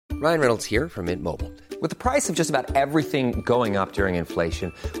Ryan Reynolds here from Mint Mobile. With the price of just about everything going up during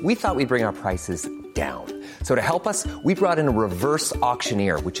inflation, we thought we'd bring our prices down. So to help us, we brought in a reverse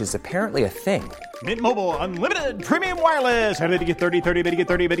auctioneer, which is apparently a thing. Mint Mobile Unlimited Premium Wireless. How to get 30, 30, bit to get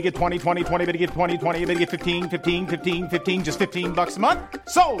 30, bit to get 20, 20, 20, bit to get 20, 20, bit to get 15, 15, 15, 15, just $15 a month?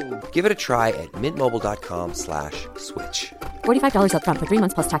 Sold! Give it a try at mintmobile.com/switch. $45 up front for 3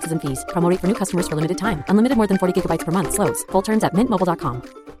 months plus taxes and fees. Promo rate for new customers for limited time. Unlimited more than 40 gigabytes per month. Slows full terms at mintmobile.com.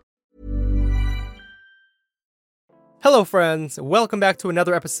 Hello friends, welcome back to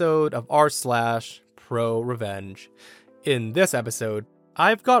another episode of r/ProRevenge. In this episode,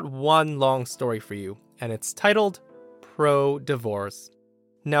 I've got one long story for you, and it's titled Pro-Divorce.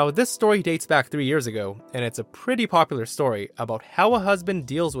 Now, this story dates back 3 years ago, and it's a pretty popular story about how a husband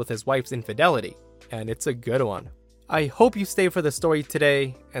deals with his wife's infidelity, and it's a good one. I hope you stay for the story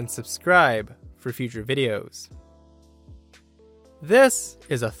today and subscribe for future videos. This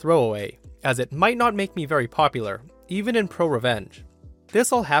is a throwaway, as it might not make me very popular, even in Pro-Revenge.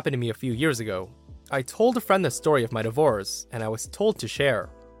 This all happened to me a few years ago. I told a friend the story of my divorce, and I was told to share.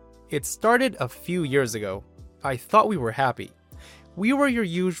 It started a few years ago. I thought we were happy. We were your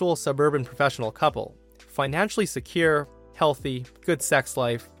usual suburban professional couple, financially secure, healthy, good sex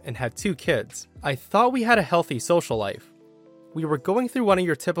life, and had 2 kids. I thought we had a healthy social life. We were going through one of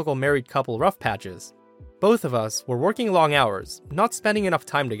your typical married couple rough patches. Both of us were working long hours, not spending enough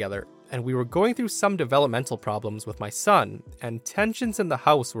time together, and we were going through some developmental problems with my son, and tensions in the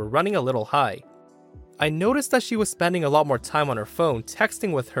house were running a little high. I noticed that she was spending a lot more time on her phone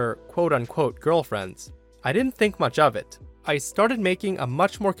texting with her quote-unquote girlfriends. I didn't think much of it. I started making a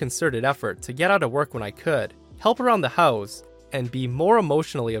much more concerted effort to get out of work when I could, help around the house, and be more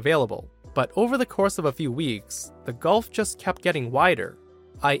emotionally available. But over the course of a few weeks, the gulf just kept getting wider.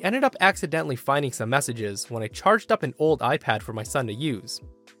 I ended up accidentally finding some messages when I charged up an old iPad for my son to use.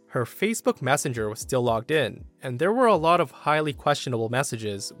 Her Facebook Messenger was still logged in, and there were a lot of highly questionable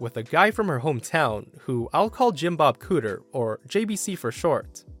messages with a guy from her hometown who I'll call Jim Bob Cooter, or JBC for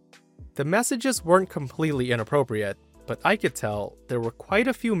short. The messages weren't completely inappropriate, but I could tell there were quite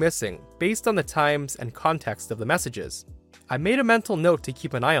a few missing based on the times and context of the messages. I made a mental note to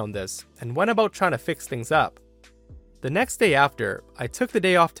keep an eye on this and went about trying to fix things up. The next day after, I took the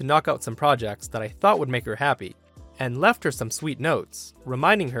day off to knock out some projects that I thought would make her happy, and left her some sweet notes,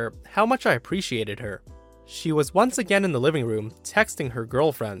 reminding her how much I appreciated her. She was once again in the living room, texting her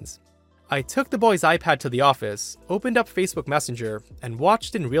girlfriends. I took the boy's iPad to the office, opened up Facebook Messenger, and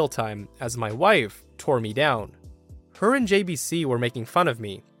watched in real time as my wife tore me down. Her and JBC were making fun of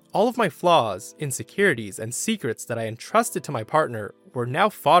me. All of my flaws, insecurities, and secrets that I entrusted to my partner were now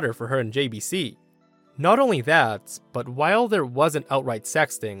fodder for her and JBC. Not only that, but while there wasn't outright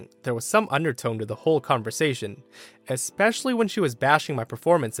sexting, there was some undertone to the whole conversation, especially when she was bashing my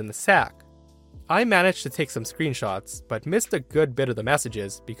performance in the sack. I managed to take some screenshots, but missed a good bit of the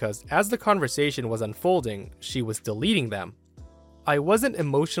messages because as the conversation was unfolding, she was deleting them. I wasn't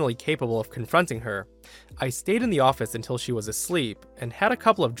emotionally capable of confronting her. I stayed in the office until she was asleep and had a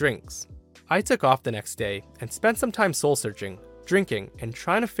couple of drinks. I took off the next day and spent some time soul-searching, drinking, and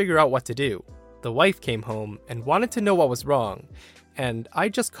trying to figure out what to do. The wife came home and wanted to know what was wrong, and I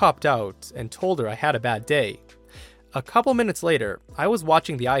just copped out and told her I had a bad day. A couple minutes later, I was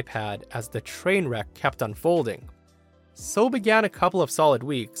watching the iPad as the train wreck kept unfolding. So began a couple of solid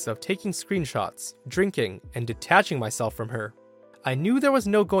weeks of taking screenshots, drinking, and detaching myself from her. I knew there was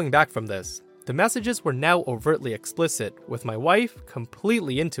no going back from this. The messages were now overtly explicit, with my wife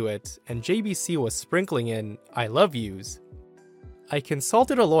completely into it, and JBC was sprinkling in "I love yous." I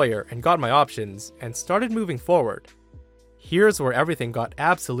consulted a lawyer and got my options, and started moving forward. Here's where everything got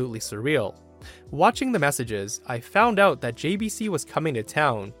absolutely surreal. Watching the messages, I found out that JBC was coming to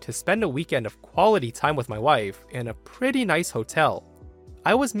town to spend a weekend of quality time with my wife in a pretty nice hotel.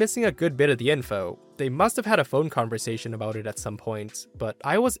 I was missing a good bit of the info. They must have had a phone conversation about it at some point, but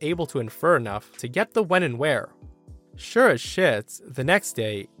I was able to infer enough to get the when and where. Sure as shit, the next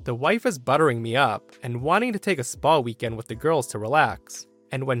day, the wife is buttering me up and wanting to take a spa weekend with the girls to relax.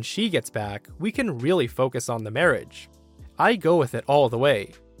 And when she gets back, we can really focus on the marriage. I go with it all the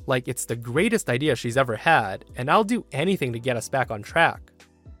way, like it's the greatest idea she's ever had, and I'll do anything to get us back on track.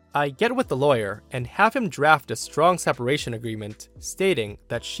 I get with the lawyer and have him draft a strong separation agreement stating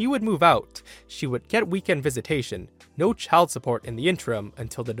that she would move out, she would get weekend visitation, no child support in the interim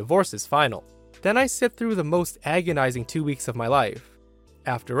until the divorce is final. Then I sit through the most agonizing 2 weeks of my life.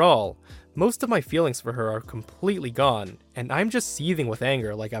 After all, most of my feelings for her are completely gone, and I'm just seething with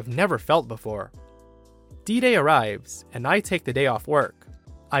anger like I've never felt before. D-Day arrives, and I take the day off work.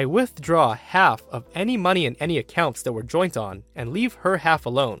 I withdraw half of any money in any accounts that were joint on and leave her half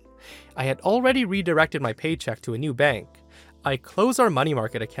alone. I had already redirected my paycheck to a new bank. I close our money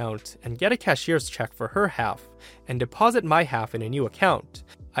market account and get a cashier's check for her half and deposit my half in a new account.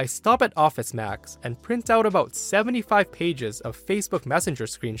 I stop at Office Max and print out about 75 pages of Facebook Messenger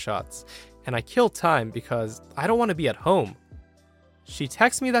screenshots, and I kill time because I don't want to be at home. She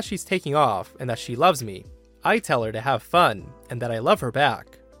texts me that she's taking off and that she loves me. I tell her to have fun and that I love her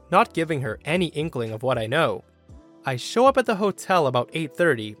back, not giving her any inkling of what I know. I show up at the hotel about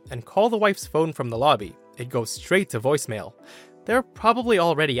 8:30 and call the wife's phone from the lobby. It goes straight to voicemail. They're probably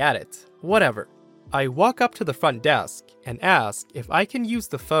already at it. Whatever. I walk up to the front desk and ask if I can use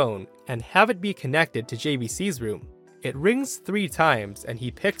the phone and have it be connected to JBC's room. It rings 3 times and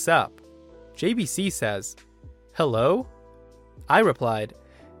he picks up. JBC says, "Hello?" I replied,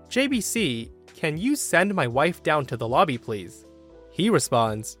 "JBC, can you send my wife down to the lobby, please?" He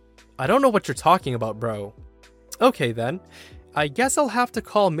responds, "I don't know what you're talking about, bro." Okay then, I guess I'll have to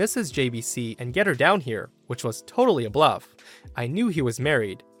call Mrs. JBC and get her down here, which was totally a bluff. I knew he was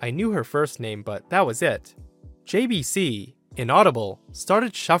married, I knew her first name, but that was it. JBC, inaudible,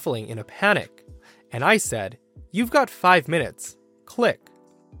 started shuffling in a panic, and I said, "You've got 5 minutes. Click."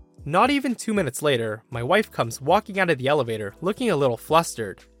 Not even 2 minutes later, my wife comes walking out of the elevator looking a little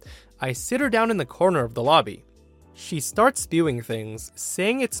flustered. I sit her down in the corner of the lobby. She starts spewing things,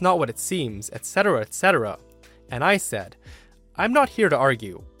 saying it's not what it seems, etc., etc. And I said, "I'm not here to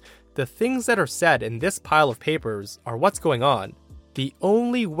argue. The things that are said in this pile of papers are what's going on. The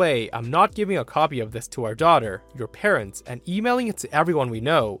only way I'm not giving a copy of this to our daughter, your parents, and emailing it to everyone we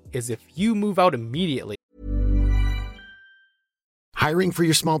know is if you move out immediately." Hiring for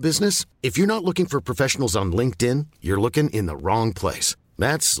your small business? If you're not looking for professionals on LinkedIn, you're looking in the wrong place.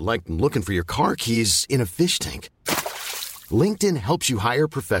 That's like looking for your car keys in a fish tank. LinkedIn helps you hire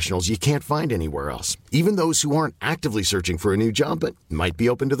professionals you can't find anywhere else, even those who aren't actively searching for a new job but might be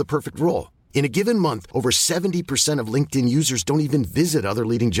open to the perfect role. In a given month, over 70% of LinkedIn users don't even visit other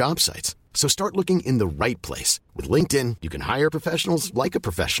leading job sites. So start looking in the right place. With LinkedIn, you can hire professionals like a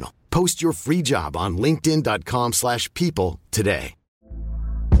professional. Post your free job on linkedin.com/people today.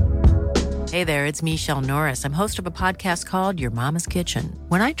 Hey there, it's Michelle Norris. I'm host of a podcast called Your Mama's Kitchen.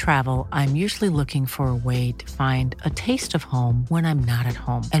 When I travel, I'm usually looking for a way to find a taste of home when I'm not at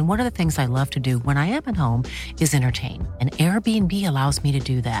home. And one of the things I love to do when I am at home is entertain. And Airbnb allows me to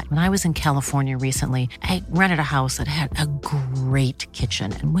do that. When I was in California recently, I rented a house that had a great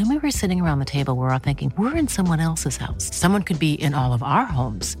kitchen. And when we were sitting around the table, we were all thinking, we're in someone else's house. Someone could be in all of our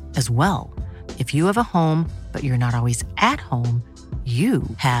homes as well. If you have a home, but you're not always at home, you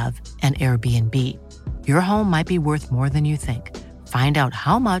have an Airbnb. Your home might be worth more than you think. Find out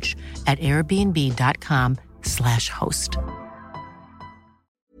how much at airbnb.com/host.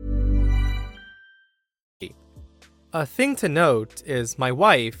 A thing to note is my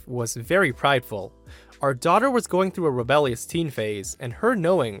wife was very prideful. Our daughter was going through a rebellious teen phase, and her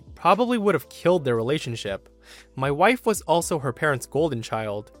knowing probably would have killed their relationship. My wife was also her parents' golden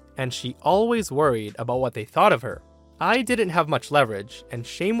child, and she always worried about what they thought of her. I didn't have much leverage, and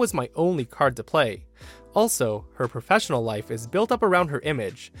shame was my only card to play. Also, her professional life is built up around her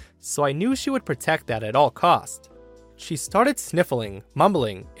image, so I knew she would protect that at all cost. She started sniffling,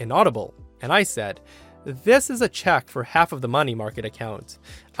 mumbling, inaudible, and I said, "This is a check for half of the money market account.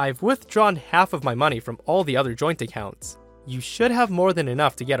 I've withdrawn half of my money from all the other joint accounts. You should have more than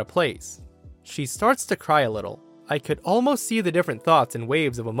enough to get a place." She starts to cry a little. I could almost see the different thoughts and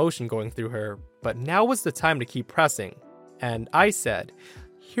waves of emotion going through her, but now was the time to keep pressing. And I said,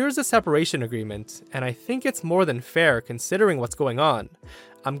 "Here's a separation agreement, and I think it's more than fair considering what's going on.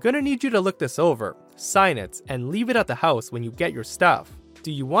 I'm gonna need you to look this over, sign it, and leave it at the house when you get your stuff.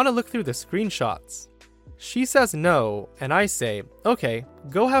 Do you want to look through the screenshots?" She says no, and I say, "Okay,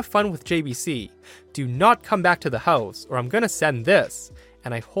 go have fun with JBC. Do not come back to the house, or I'm gonna send this,"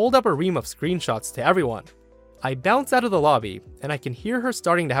 and I hold up a ream of screenshots to everyone. I bounce out of the lobby, and I can hear her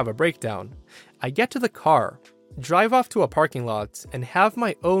starting to have a breakdown. I get to the car, drive off to a parking lot, and have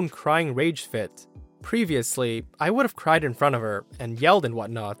my own crying rage fit. Previously, I would have cried in front of her and yelled and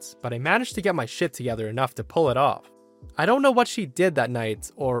whatnot, but I managed to get my shit together enough to pull it off. I don't know what she did that night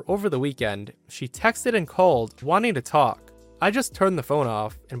or over the weekend. She texted and called, wanting to talk. I just turned the phone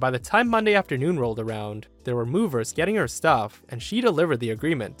off, and by the time Monday afternoon rolled around, there were movers getting her stuff, and she delivered the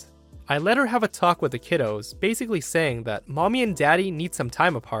agreement. I let her have a talk with the kiddos, basically saying that mommy and daddy need some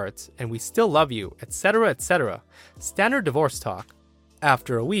time apart, and we still love you, etc., etc. Standard divorce talk.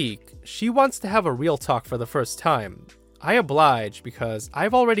 After a week, she wants to have a real talk for the first time. I oblige because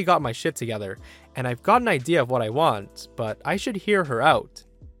I've already got my shit together, and I've got an idea of what I want, but I should hear her out.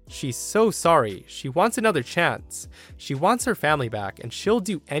 She's so sorry. She wants another chance. She wants her family back, and she'll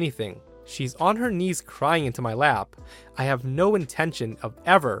do anything. She's on her knees crying into my lap. I have no intention of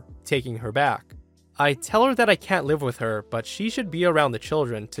ever taking her back. I tell her that I can't live with her, but she should be around the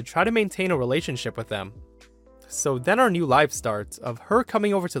children to try to maintain a relationship with them. So then our new life starts of her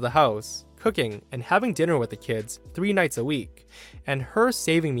coming over to the house, cooking, and having dinner with the kids 3 nights a week, and her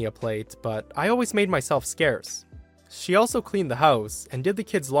saving me a plate, but I always made myself scarce. She also cleaned the house and did the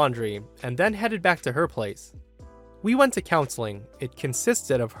kids' laundry, and then headed back to her place. We went to counseling. It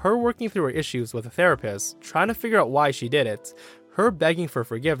consisted of her working through her issues with a therapist, trying to figure out why she did it, her begging for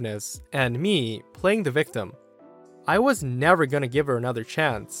forgiveness, and me playing the victim. I was never gonna give her another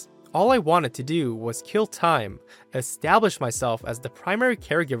chance. All I wanted to do was kill time, establish myself as the primary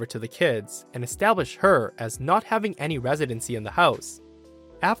caregiver to the kids, and establish her as not having any residency in the house.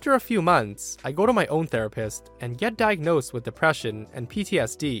 After a few months, I go to my own therapist and get diagnosed with depression and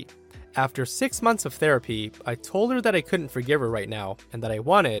PTSD. After 6 months of therapy, I told her that I couldn't forgive her right now and that I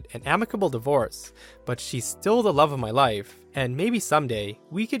wanted an amicable divorce, but she's still the love of my life, and maybe someday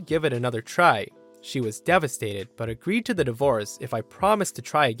we could give it another try. She was devastated, but agreed to the divorce if I promised to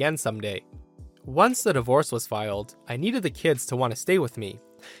try again someday. Once the divorce was filed, I needed the kids to want to stay with me.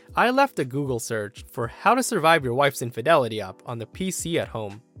 I left a Google search for how to survive your wife's infidelity up on the PC at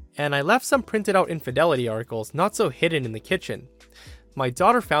home, and I left some printed out infidelity articles not so hidden in the kitchen. My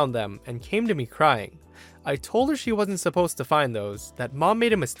daughter found them and came to me crying. I told her she wasn't supposed to find those, that mom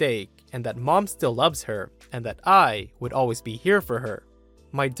made a mistake, and that mom still loves her, and that I would always be here for her.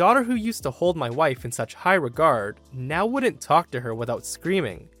 My daughter, who used to hold my wife in such high regard, now wouldn't talk to her without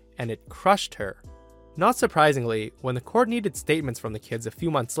screaming, and it crushed her. Not surprisingly, when the court needed statements from the kids a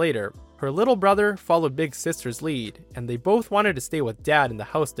few months later, her little brother followed big sister's lead, and they both wanted to stay with dad in the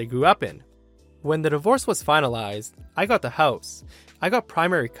house they grew up in. When the divorce was finalized, I got the house. I got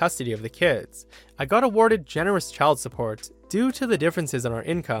primary custody of the kids. I got awarded generous child support due to the differences in our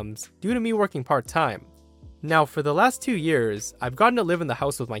incomes due to me working part-time. Now, for the last 2 years, I've gotten to live in the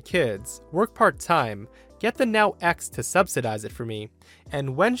house with my kids, work part-time, get the now ex to subsidize it for me,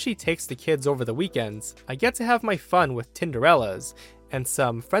 and when she takes the kids over the weekends, I get to have my fun with Tinderellas and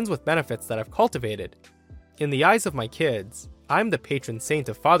some friends with benefits that I've cultivated. In the eyes of my kids, I'm the patron saint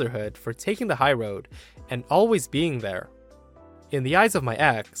of fatherhood for taking the high road and always being there. In the eyes of my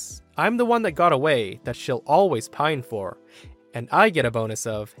ex, I'm the one that got away that she'll always pine for, and I get a bonus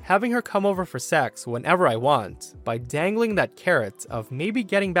of having her come over for sex whenever I want by dangling that carrot of maybe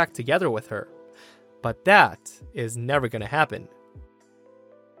getting back together with her. But that is never gonna happen.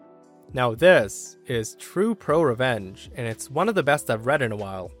 Now this is true ProRevenge, and it's one of the best I've read in a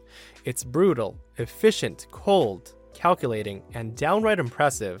while. It's brutal, efficient, cold, calculating, and downright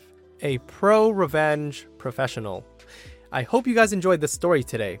impressive. A ProRevenge professional. I hope you guys enjoyed this story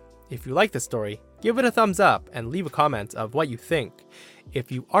today. If you like the story, give it a thumbs up and leave a comment of what you think.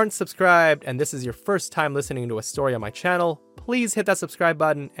 If you aren't subscribed and this is your first time listening to a story on my channel, please hit that subscribe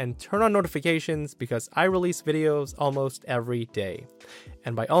button and turn on notifications because I release videos almost every day.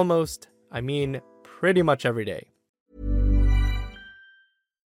 And by almost, I mean pretty much every day.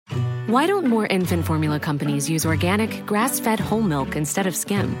 Why don't more infant formula companies use organic, grass-fed whole milk instead of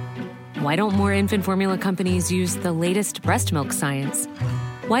skim? Why don't more infant formula companies use the latest breast milk science?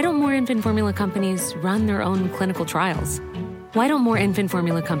 Why don't more infant formula companies run their own clinical trials? Why don't more infant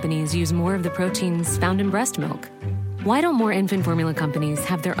formula companies use more of the proteins found in breast milk? Why don't more infant formula companies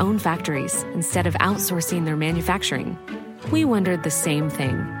have their own factories instead of outsourcing their manufacturing? We wondered the same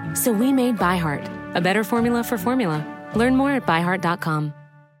thing. So we made ByHeart, a better formula for formula. Learn more at byheart.com.